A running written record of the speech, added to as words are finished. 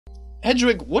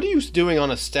Hedwig, what are you doing on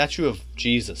a statue of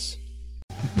Jesus?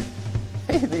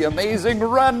 Hey, the amazing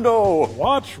Rando!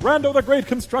 Watch Rando the Great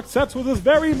construct sets with his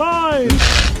very mind!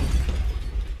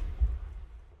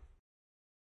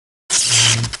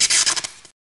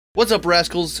 What's up,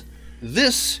 rascals?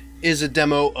 This is a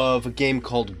demo of a game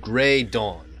called Grey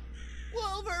Dawn.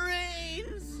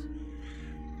 Wolverines!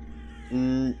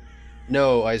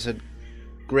 No, I said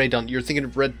Grey Dawn. You're thinking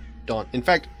of Red Dawn. In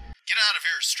fact, get out of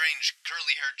here, strange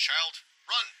curly-haired child.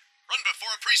 Run! Run before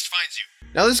a priest finds you!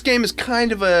 Now, this game is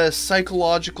kind of a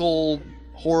psychological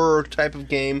horror type of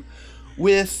game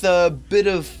with a bit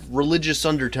of religious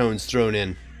undertones thrown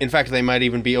in. In fact, they might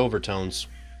even be overtones.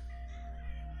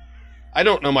 I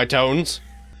don't know my tones.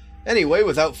 Anyway,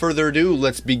 without further ado,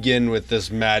 let's begin with this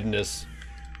madness.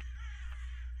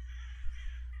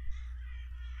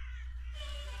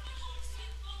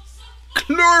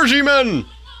 Clergymen!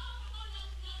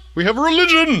 We have a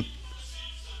religion!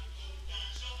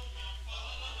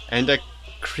 And a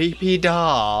creepy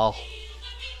doll.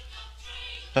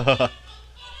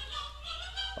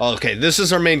 Okay, this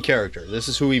is our main character. This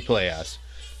is who we play as.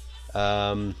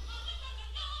 Hello,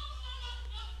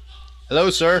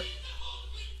 sir.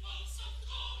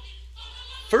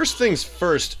 First things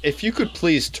first, if you could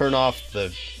please turn off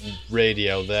the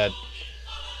radio,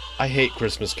 I hate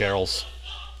Christmas carols.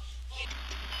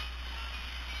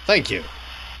 Thank you.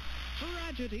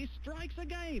 Tragedy strikes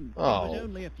again. Oh, It was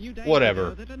only a few days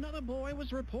whatever. ago that another boy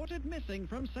was reported missing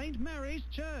from St. Mary's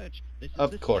Church. This is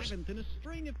Of the course. seventh in a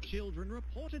string of children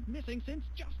reported missing since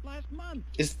just last month.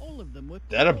 Is All of them were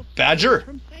that a poor badger? souls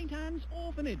from St. Anne's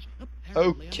Orphanage,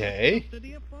 apparently Okay. under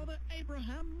custody of Father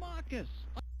Abraham Marcus.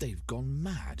 They've gone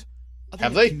mad. Are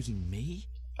Have they they? accusing me?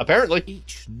 Apparently.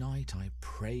 Each night I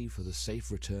pray for the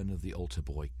safe return of the altar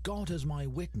boy. God as my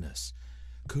witness.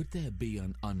 Could there be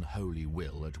an unholy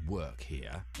will at work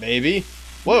here? Maybe.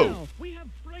 Whoa. Now, we have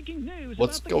breaking news.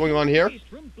 What's about the going on here? priest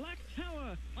From Black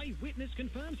Tower. Eyewitness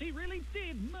confirms he really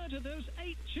did murder those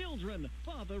 8 children.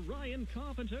 Father Ryan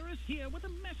Carpenter is here with a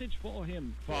message for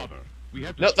him. Father, we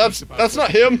have to No, speak that's about not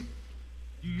what him.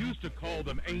 You used to call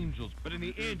them angels, but in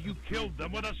the end you killed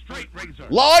them with a straight razor.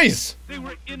 Lies! They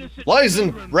were innocent Lies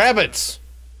children. and rabbits.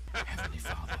 Heavenly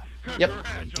Father, Yep.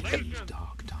 in these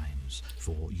dark times,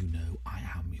 for you know I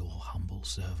am your humble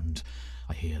servant.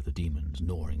 I hear the demons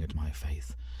gnawing at my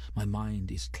faith. My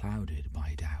mind is clouded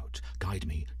by doubt. Guide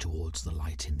me towards the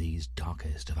light in these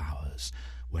darkest of hours.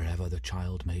 Wherever the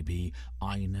child may be,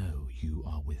 I know you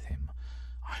are with him.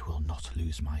 I will not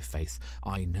lose my faith.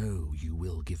 I know you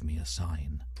will give me a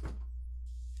sign.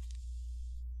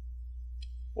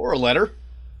 Or a letter.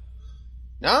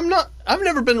 Now, I've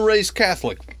never been raised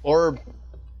Catholic, or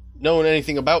known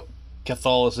anything about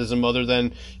Catholicism other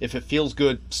than if it feels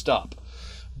good, stop.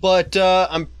 But,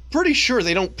 I'm pretty sure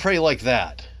they don't pray like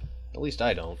that. At least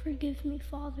I don't. Forgive me,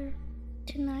 Father.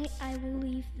 Tonight I will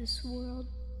leave this world.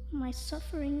 My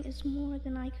suffering is more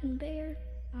than I can bear.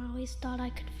 I always thought I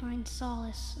could find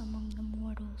solace among the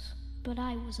mortals, but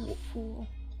I was a fool.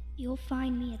 You'll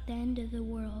find me at the end of the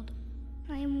world.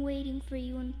 I am waiting for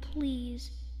you, and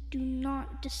please, do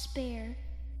not despair.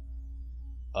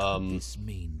 Could this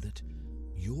mean that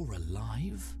you're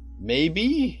alive?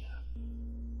 Maybe?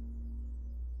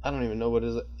 I don't even know what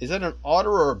is it. Is that an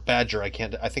otter or a badger? I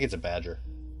think it's a badger.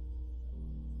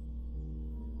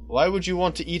 Why would you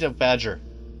want to eat a badger?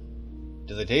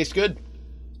 Do they taste good?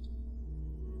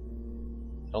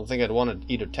 I don't think I'd want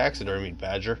to eat a taxidermied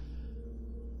badger.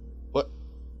 What?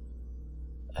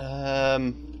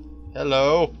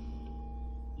 Hello?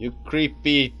 You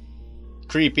creepy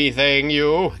thing,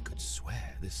 you. I could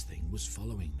swear this thing was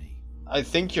following me. I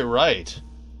think you're right.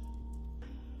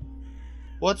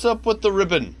 What's up with the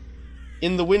ribbon?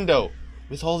 In the window,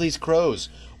 with all these crows.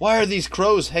 Why are these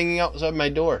crows hanging outside my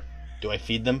door? Do I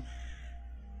feed them?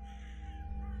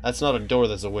 That's not a door,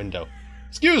 that's a window.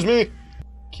 Excuse me!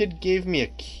 Kid gave me a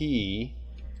key.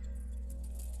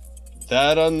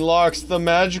 That unlocks the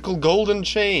magical golden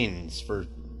chains, for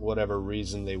whatever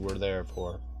reason they were there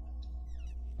for.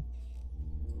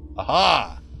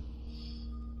 Aha!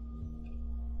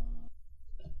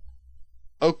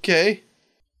 Okay.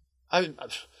 I'm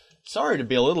sorry to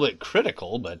be a little bit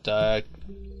critical, but,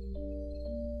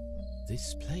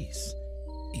 This place?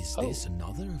 Is this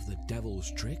another of the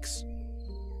devil's tricks?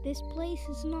 This place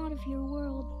is not of your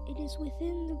world. It is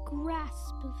within the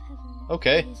grasp of heaven.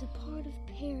 Okay. It is a part of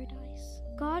paradise.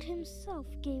 God himself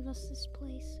gave us this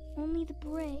place. Only the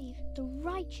brave, the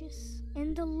righteous,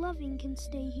 and the loving can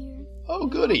stay here. Oh, You're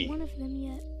goody. not one of them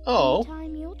yet. Oh. In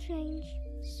time you'll change.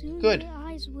 Soon Good. your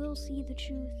eyes will see the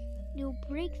truth. You'll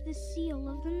break the seal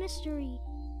of the mystery.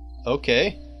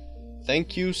 Okay.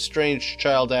 Thank you, strange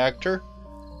child actor.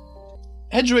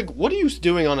 Hedwig, what are you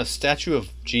doing on a statue of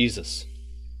Jesus?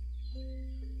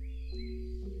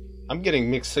 I'm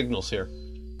getting mixed signals here.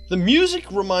 The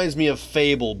music reminds me of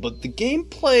Fable, but the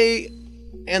gameplay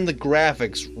and the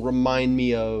graphics remind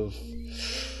me of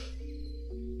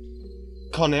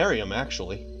Conarium,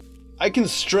 actually. I can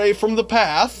stray from the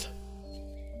path.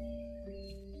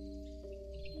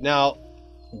 Now,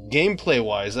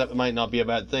 gameplay-wise, that might not be a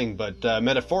bad thing, but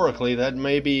metaphorically, that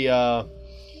may be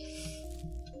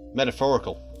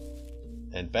metaphorical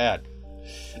and bad.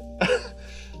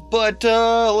 But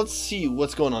let's see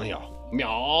what's going on here.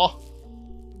 Meow.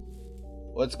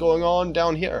 What's going on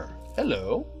down here?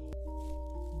 Hello.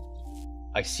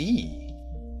 I see.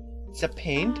 It's a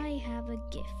paint. I have a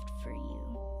gift for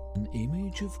you. An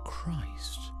image of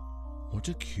Christ. What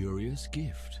a curious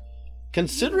gift.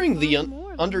 Considering the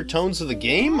undertones of the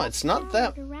game, it's not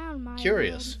that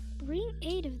curious. Bring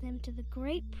 8 of them to the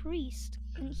great priest,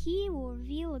 and he will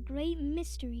reveal a great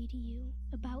mystery to you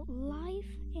about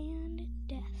life and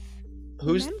death.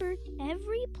 Remember,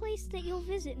 every place that you'll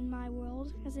visit in my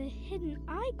world has a hidden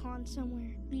icon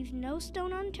somewhere. Leave no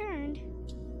stone unturned.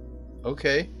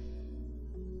 Okay.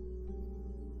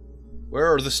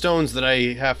 Where are the stones that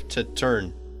I have to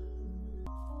turn?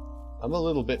 I'm a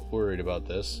little bit worried about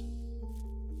this.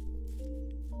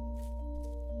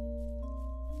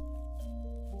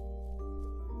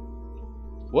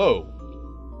 Whoa.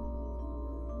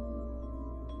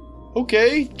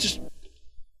 Okay, just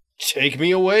take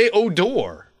me away, oh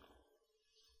door.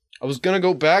 I was gonna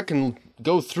go back and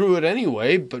go through it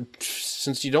anyway, but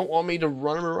since you don't want me to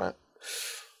run around...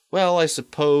 Well, I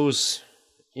suppose...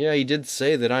 Yeah, you did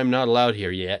say that I'm not allowed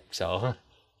here yet, so...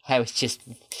 I was just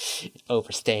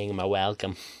overstaying my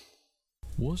welcome.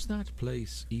 Was that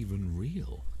place even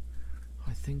real?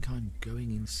 I think I'm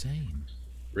going insane.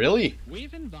 Really?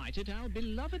 We've invited our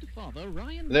beloved father,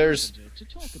 Ryan. There's to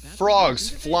talk about frogs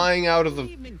flying out of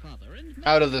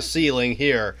the ceiling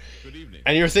here.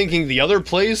 And you're thinking the other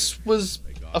place was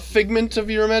a figment of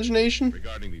your imagination?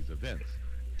 Regarding these events,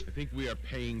 I think we are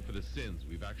paying for the sins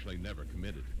we've actually never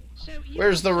committed.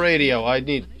 Where's the radio? I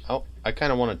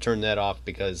kind of want to turn that off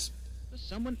because... For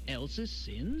someone else's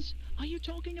sins? Are you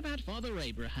talking about Father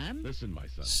Abraham? Listen, my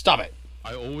son. Stop it.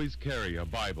 I always carry a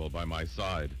Bible by my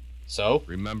side. So?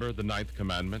 Remember the 9th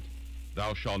commandment?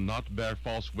 Thou shalt not bear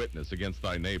false witness against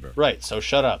thy neighbor. Right, so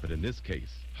shut up. But in this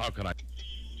case, how can I...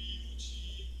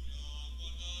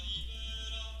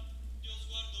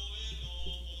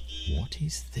 What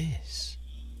is this?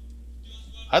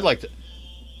 I'd like to...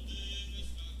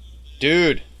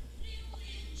 Dude.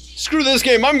 Screw this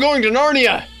game, I'm going to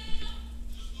Narnia!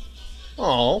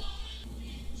 Oh.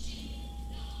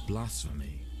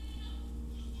 Blasphemy.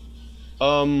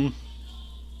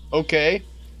 Okay.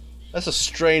 That's a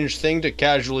strange thing to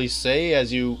casually say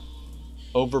as you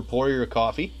overpour your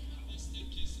coffee.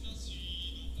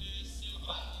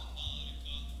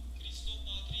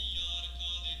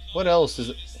 What else is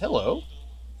it? Hello?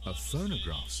 A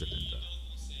phonograph cylinder.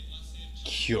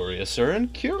 Curiouser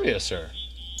and curiouser.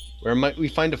 Where might we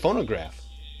find a phonograph?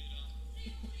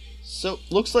 So,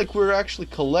 looks like we're actually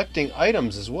collecting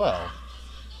items as well.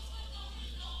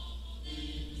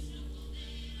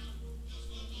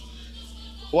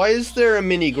 Why is there a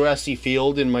mini grassy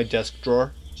field in my desk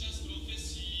drawer?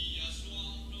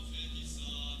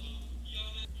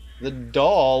 The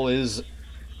doll is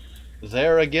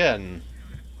there again.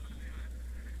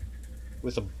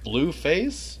 With a blue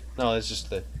face? No, that's just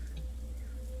the...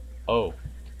 Oh.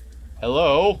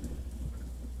 Hello?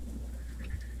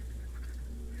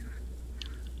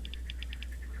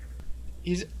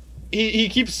 He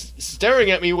keeps staring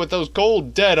at me with those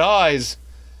cold, dead eyes.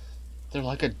 They're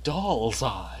like a doll's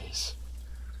eyes.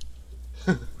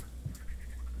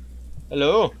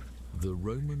 Hello? The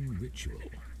Roman ritual.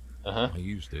 Uh-huh. I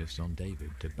used this on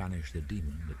David to banish the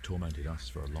demon that tormented us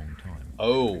for a long time.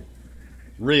 Oh.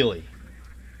 Really?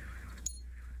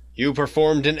 You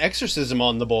performed an exorcism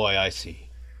on the boy, I see.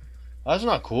 That's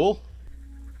not cool.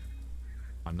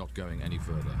 I'm not going any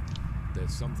further.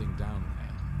 There's something down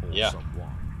there, or yeah.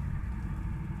 someone.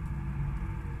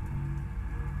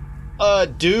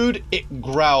 Dude, it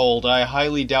growled. I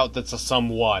highly doubt that's a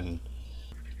someone.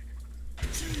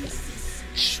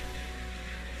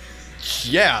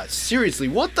 Yeah, seriously,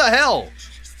 what the hell?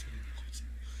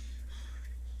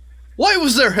 Why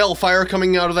was there hellfire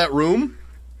coming out of that room?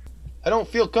 I don't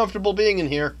feel comfortable being in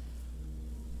here.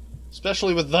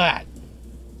 Especially with that.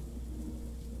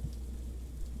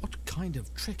 What kind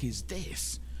of trick is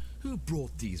this? Who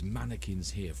brought these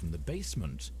mannequins here from the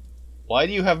basement? Why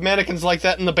do you have mannequins like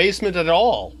that in the basement at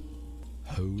all?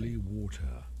 Holy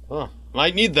water. Huh,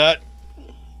 might need that.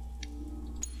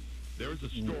 There is a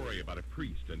story about a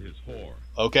priest and his whore.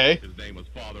 Okay. His name was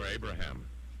Father Abraham,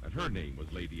 and her name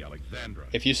was Lady Alexandra.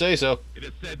 If you say so. It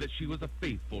is said that she was a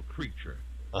faithful creature,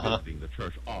 visiting the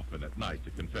church often at night to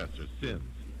confess her sins.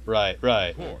 Right, right.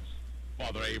 Of course,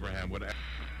 Father Abraham would...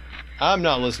 I'm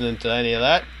not listening to any of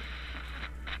that.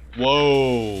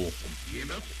 Whoa.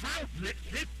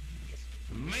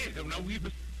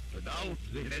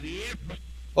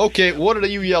 Okay, what are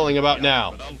you yelling about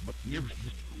now?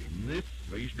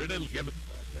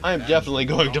 I am definitely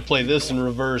going to play this in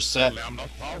reverse to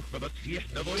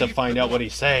find out what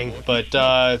he's saying, but,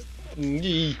 go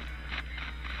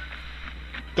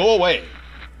away.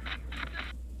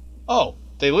 Oh,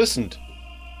 they listened.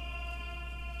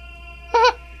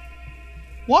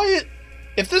 Why,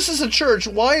 if this is a church,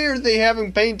 why are they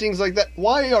having paintings like that?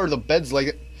 Why are the beds like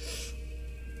it?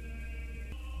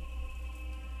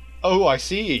 Oh, I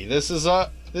see. This is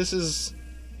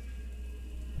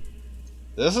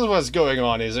what's going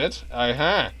on, is it?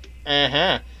 Well,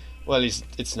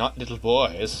 it's not little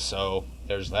boys, so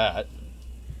there's that.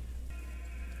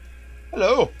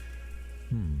 Hello.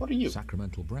 What are you?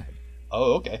 Sacramental bread.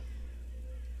 Oh, okay.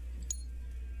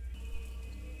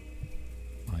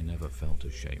 I never felt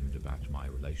ashamed about my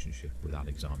relationship with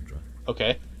Alexandra.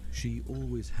 Okay. She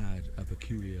always had a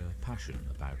peculiar passion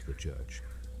about the church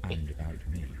and about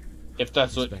me. If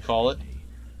that's what you call it. Me.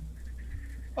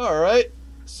 Alright.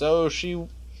 So she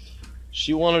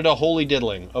wanted a holy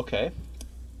diddling. Okay.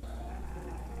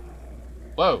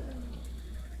 Whoa.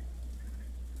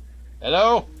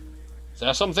 Hello? Is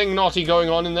there something naughty going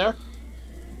on in there?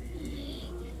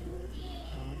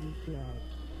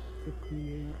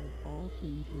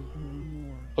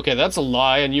 Okay, that's a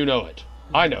lie, and you know it.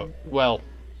 I know. Well,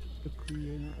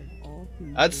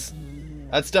 that's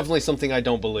definitely something I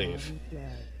don't believe.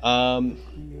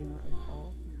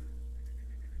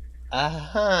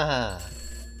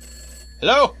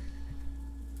 Hello?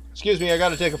 Excuse me, I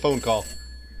gotta take a phone call.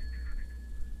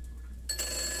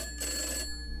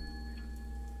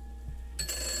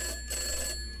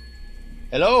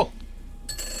 Hello?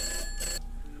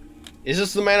 Is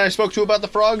this the man I spoke to about the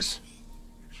frogs?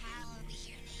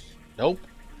 Nope.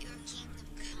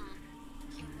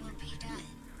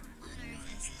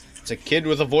 It's a kid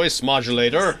with a voice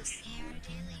modulator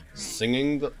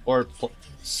singing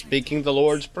speaking the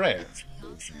Lord's Prayer.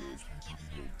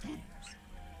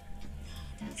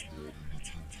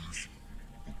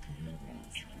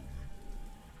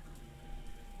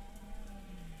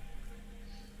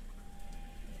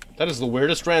 That is the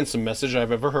weirdest ransom message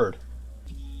I've ever heard.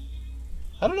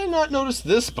 How did I not notice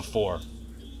this before?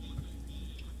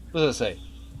 What does it say?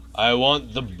 I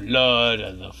want the blood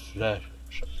and the flesh.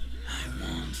 I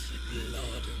want the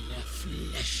blood and the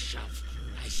flesh of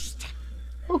Christ.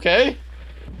 Okay.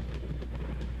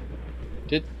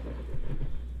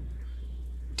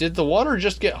 Did the water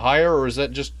just get higher, or is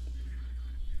that just...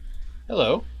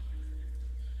 Hello?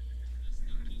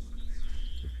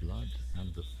 The blood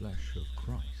and the flesh of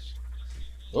Christ.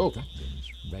 Oh. That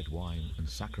means red wine and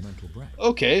sacramental bread.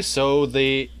 Okay, so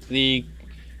the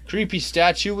creepy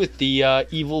statue with the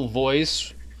evil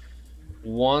voice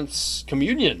wants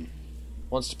communion.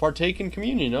 Wants to partake in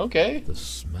communion, okay. The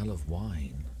smell of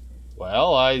wine.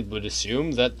 Well, I would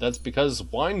assume that that's because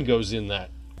wine goes in that.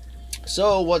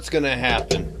 So, what's gonna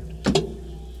happen?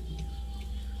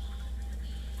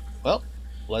 Well,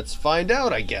 let's find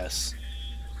out, I guess.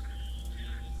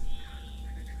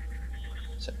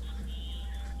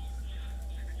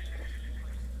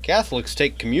 Catholics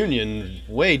take communion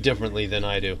way differently than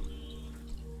I do.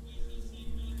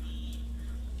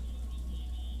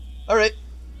 Alright.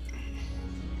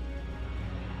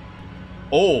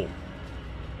 Oh.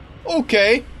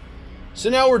 Okay. So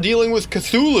now we're dealing with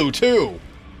Cthulhu, too.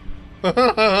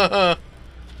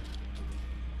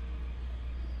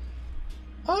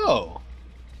 Oh.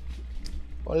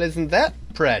 Well, isn't that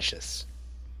precious?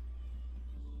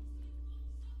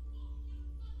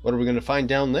 What are we going to find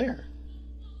down there?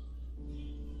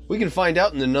 We can find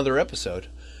out in another episode.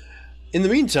 In the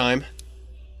meantime,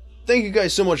 thank you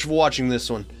guys so much for watching this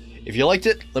one. If you liked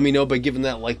it, let me know by giving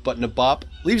that like button a bop.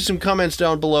 Leave some comments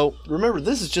down below. Remember,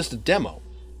 this is just a demo,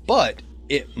 but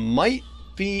it might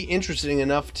be interesting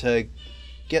enough to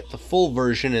get the full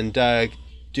version and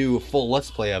do a full Let's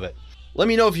Play of it. Let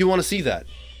me know if you want to see that.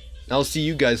 I'll see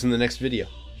you guys in the next video.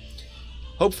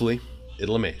 Hopefully,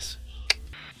 it'll amaze.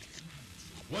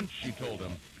 Once she told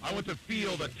him, I want to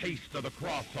feel the taste of the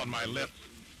cross on my lips.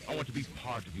 I want to be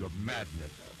part of your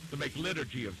madness, to make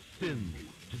liturgy of sin,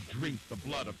 to drink the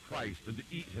blood of Christ and to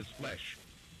eat his flesh,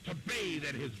 to bathe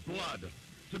in his blood,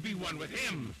 to be one with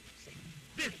him.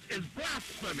 This is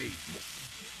blasphemy!